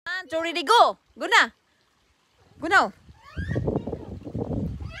1, 2, ready, go. Go na. Go now.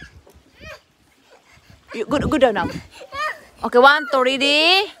 Go down now. Okay, 1, 2,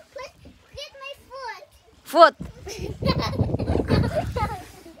 ready. Get my Foot.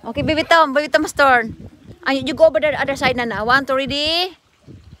 Okay, baby Tom's turn. And you go over the other side, Nana. 1, 2, ready.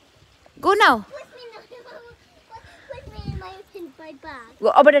 Go now. Put me in my bag. Go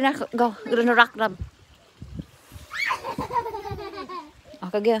over there. Go. Go to the rock.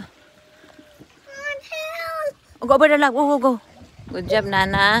 Okay, go. Go over there. Go. Good job,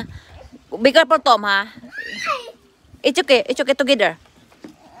 Nana. Be careful, Tom, ha? It's okay together.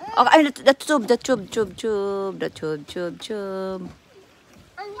 Okay, the tube.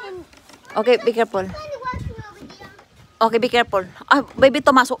 Okay, be careful. Okay, be careful. Baby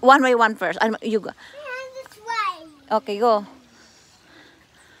Thomas, one way, one first. You go. Okay, go.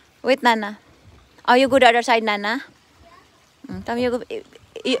 Wait, Nana. Oh, you go the other side, Nana. Tom, you go.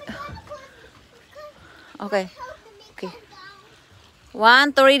 Okay.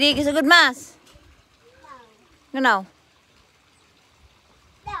 1, 2, ready. It's a good mass. Go now.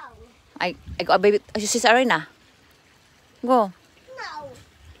 I got a baby. She's Arena. Go.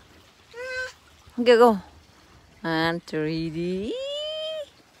 Okay, go. 1, 2, ready.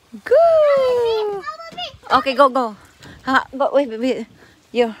 Go. Okay, go. Go, wait, baby.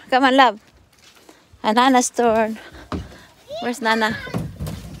 You, come on, love. And Nana's turn. Where's Nana?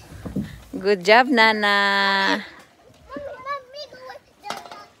 Good job, Nana.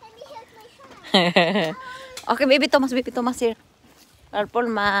 Okay, baby Thomas here. Purple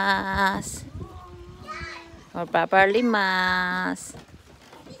mask. Or properly mask.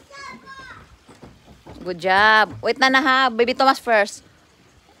 Good job. Wait, Nana, ha. Baby Thomas first.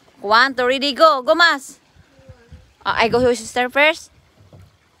 1, 2, ready, go. Go, mas. I go with sister first.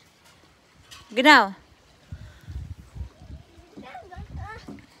 Go now.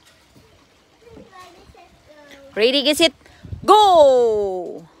 Ready, get it.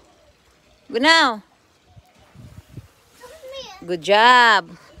 Go. Go now. Good job.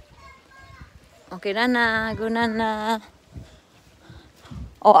 Okay, Nana. Go, Nana.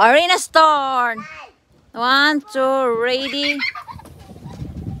 Oh, Arena's turn. 1, 2, ready.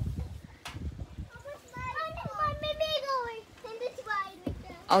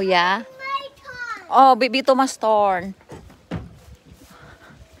 Oh, yeah? Oh, baby Thomas' turn.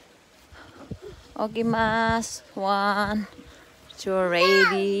 Okay, mas. 1, 2,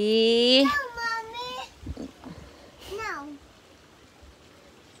 ready.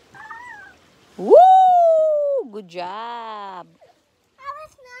 Woo! Good job.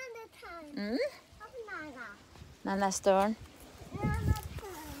 Nana's turn.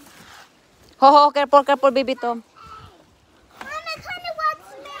 Ho, careful, baby Tom.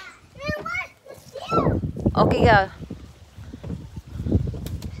 Okay, go.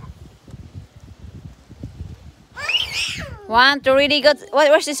 One, two, ready, go.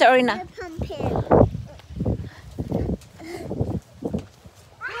 Where's this Arena?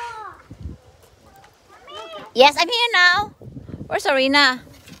 Yes, I'm here now. Where's Arena?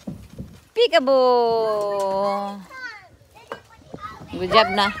 Peekaboo. Good job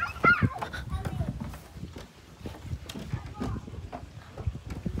na.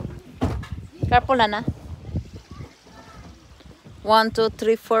 Careful, Nana. 1, 2,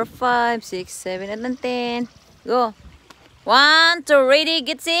 3, 4, 5, 6, 7, 8, 9, 10. Go. 1, 2, ready,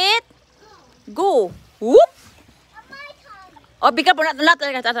 get it. Go. Whoop. Oh, be careful, not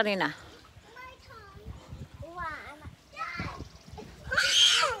like that, Arena.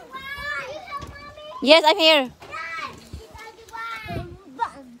 Yes, I'm here.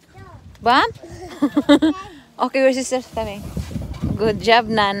 Bump? Okay, your sister's coming. Good job,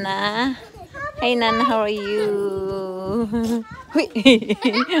 Nana. Hey, Nana, how are you?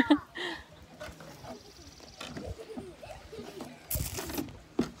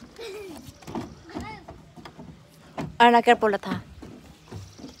 Arna, careful at ha.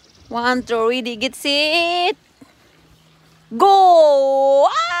 1, 2, ready, get it. Go!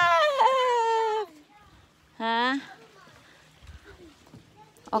 Ah! Huh?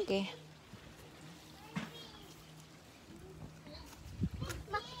 Okay.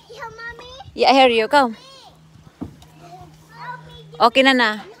 Yeah, I hear you. Go. Okay,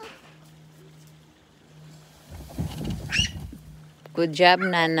 Nana. Good job,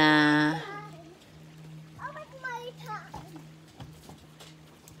 Nana.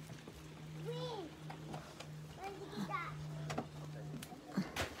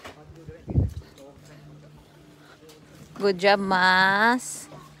 Good job, Mas.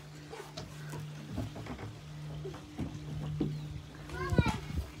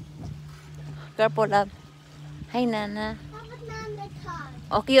 Careful, love. Hi, Nana.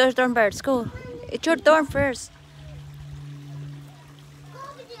 Okay, your turn first. Go. It's your turn first. Go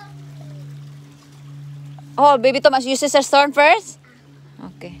over there. Oh, baby Thomas, your sister's turn first?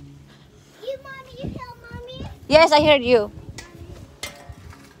 Okay. You, mommy, you tell mommy. Yes, I heard you.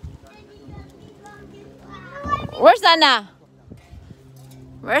 Where's Nana?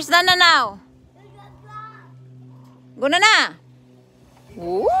 Where's Nana now? Go Nana.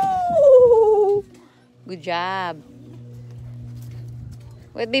 Woo! Good job.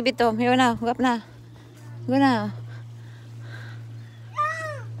 Wait, baby Tom. Here na. Go up na. Go na.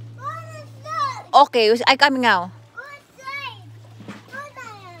 Okay, I coming now.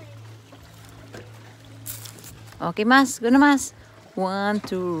 Okay, Mas. Go na, Mas. 1,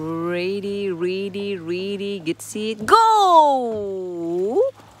 2, ready, ready, ready. Get set, go!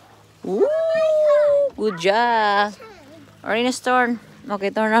 Woo! Good job. Arina's turn. Okay,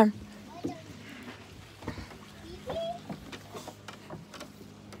 turn on.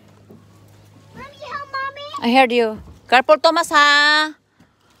 Mommy, help mommy. I heard you. Careful, Thomas, ha?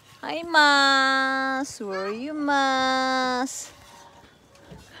 Hi, Mas. Where are you, Mas?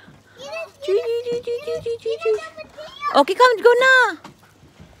 Okay, come, go na.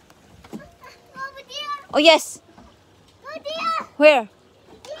 Over there. Oh, yes. Go there. Where?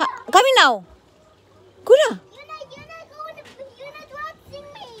 Coming now. Go na. You're not watching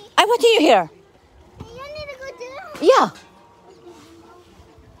me. I'm watching you here. You need to go down. Yeah.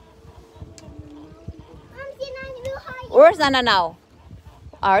 I'm seeing on you high. Where's Nana now?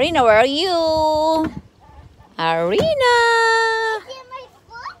 Arina, where are you? Arina. See my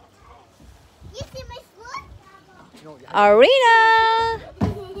foot? You see my foot? Arina.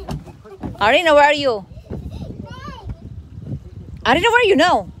 Arina, where are you? Arina, where are you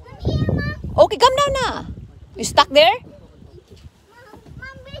now? I'm here, Mom. Okay, come down na. You stuck there?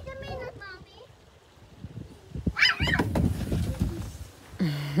 Mom, wait a minute, Mommy.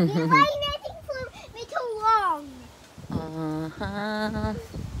 Why waiting for me too long? Uh-huh.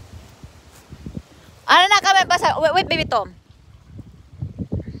 Ano na kami? Basta, wait, baby Tom.